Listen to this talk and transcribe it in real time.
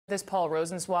This Paul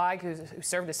Rosenzweig, who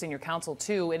served as senior counsel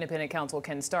to independent counsel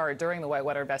Ken Starr during the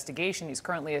Whitewater investigation. He's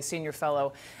currently a senior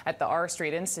fellow at the R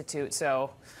Street Institute.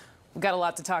 So we've got a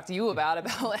lot to talk to you about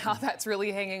how that's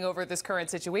really hanging over this current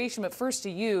situation. But first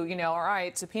to you, all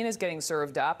right, subpoena's getting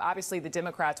served up. Obviously, the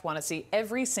Democrats want to see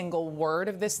every single word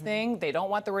of this thing. They don't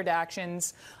want the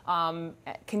redactions.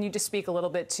 Can you just speak a little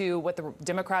bit to what the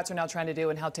Democrats are now trying to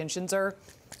do and how tensions are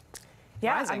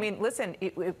rising? I mean, listen,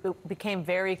 it became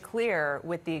very clear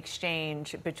with the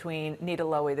exchange between Nita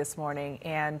Lowey this morning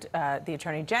and the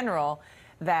Attorney General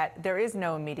that there is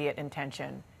no immediate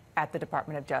intention at the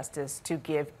Department of Justice to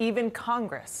give even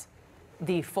Congress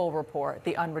the full report,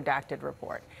 the unredacted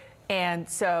report. And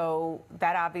so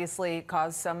that obviously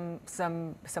caused some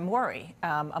worry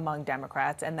among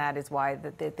Democrats, and that is why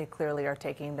they clearly are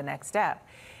taking the next step.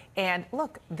 And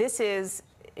look, this is,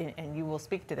 and you will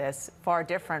speak to this, far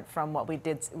different from what we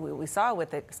saw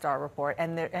with the Starr report,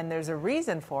 and there's a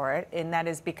reason for it, and that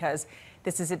is because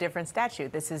this is a different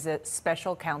statute. This is a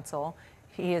special counsel.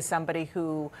 He is somebody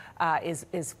who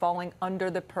is falling under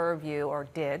the purview, or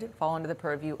did fall under the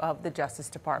purview, of the Justice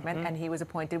Department, and he was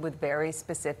appointed with very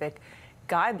specific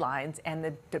guidelines. And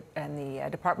the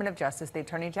Department of Justice, the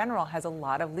Attorney General, has a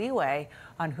lot of leeway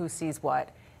on who sees what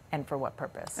and for what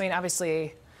purpose. I mean,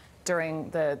 obviously, during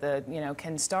the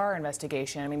Ken Starr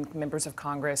investigation, I mean, members of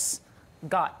Congress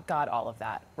got all of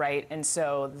that, right? And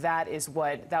so that is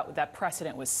what that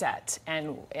precedent was set.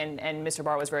 And Mr.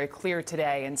 Barr was very clear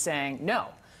today in saying, no,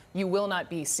 you will not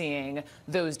be seeing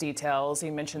those details.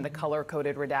 He mentioned the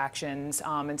color-coded redactions,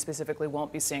 and specifically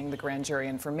won't be seeing the grand jury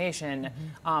information.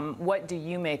 What do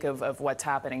you make of what's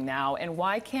happening now, and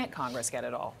why can't Congress get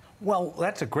it all? Well,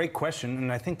 that's a great question,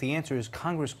 and I think the answer is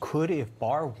Congress could if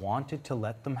Barr wanted to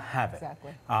let them have it.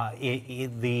 Exactly.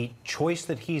 The choice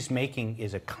that he's making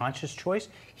is a conscious choice.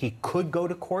 He could go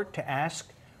to court to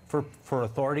ask for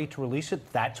authority to release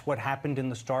it. That's what happened in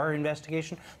the Starr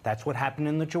investigation. That's what happened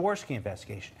in the Jaworski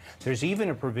investigation. There's even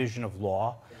a provision of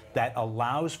law that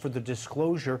allows for the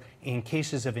disclosure in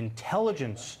cases of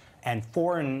intelligence and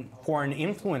foreign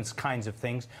influence kinds of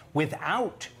things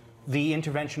without the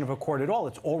intervention of a court at all.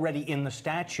 It's already in the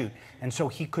statute. And so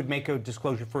he could make a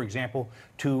disclosure, for example,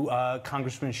 to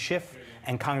Congressman Schiff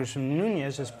and Congressman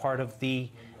Nunes as part of the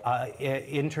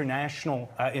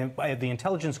the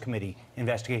Intelligence Committee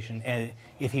investigation,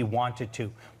 if he wanted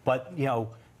to. But,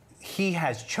 he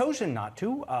has chosen not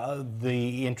to.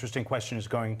 The interesting question is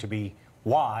going to be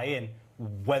why, and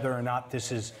whether or not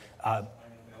this is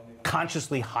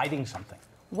consciously hiding something.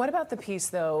 What about the piece,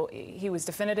 though? He was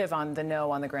definitive on the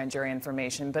no on the grand jury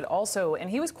information, but also, and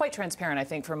he was quite transparent, I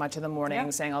think, for much of the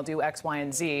morning, saying, I'll do X, Y,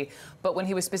 and Z. But when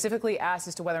he was specifically asked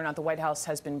as to whether or not the White House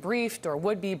has been briefed or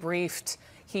would be briefed,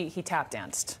 he tap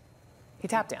danced. He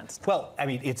tap danced. Well, I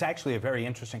mean, it's actually a very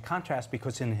interesting contrast,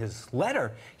 because in his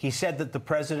letter, he said that the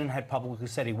president had publicly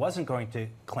said he wasn't going to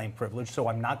claim privilege, so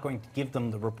I'm not going to give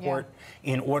them the report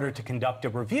in order to conduct a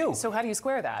review. So how do you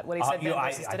square that, what he said then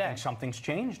versus today? I think something's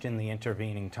changed in the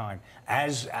intervening time.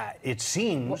 As it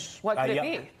seems... What could it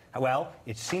be? Well,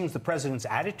 it seems the president's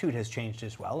attitude has changed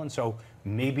as well, and so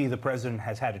maybe the president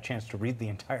has had a chance to read the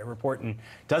entire report and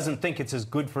doesn't think it's as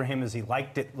good for him as he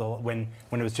liked it when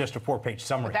it was just a 4-page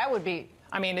summary. But that would be...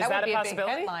 I mean, is that a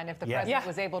possibility? Big headline if the president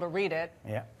was able to read it.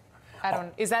 Yeah.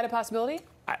 Is that a possibility?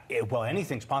 Well,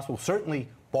 anything's possible. Certainly,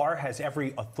 Barr has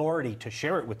every authority to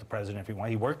share it with the president if he wants.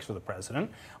 He works for the president.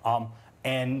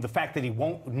 And the fact that he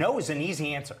won't... No is an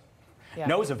easy answer.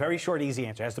 No is a very short, easy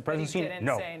answer. Has the president seen it?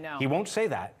 No. Say no. He won't say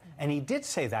that. And he did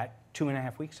say that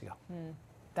 2.5 weeks ago.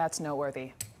 That's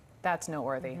noteworthy. That's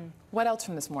noteworthy. What else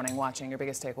from this morning watching, your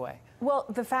biggest takeaway? Well,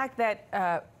 the fact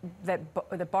that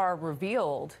that Barr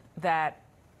revealed that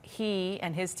he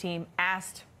and his team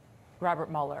asked Robert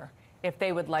Mueller if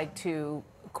they would like to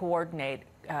coordinate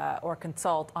or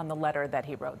consult on the letter that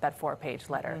he wrote, that 4-page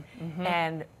letter.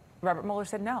 And Robert Mueller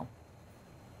said no.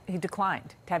 He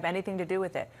declined to have anything to do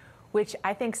with it, which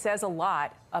I think says a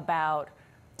lot about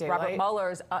Robert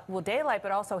Mueller's, daylight,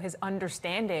 but also his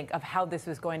understanding of how this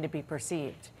was going to be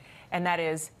perceived. And that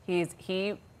is,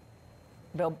 Bill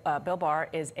Barr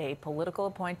is a political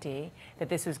appointee, that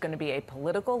this was going to be a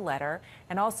political letter,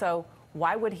 and also,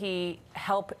 why would he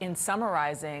help in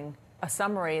summarizing a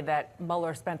summary that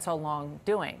Mueller spent so long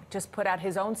doing? Just put out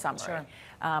his own summary.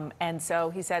 And so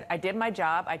he said, I did my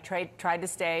job. I tried to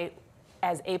stay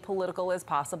as apolitical as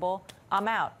possible. I'm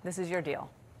out. This is your deal.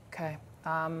 Okay.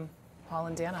 Paul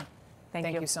and Dana,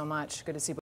 thank you so much. Good to see you.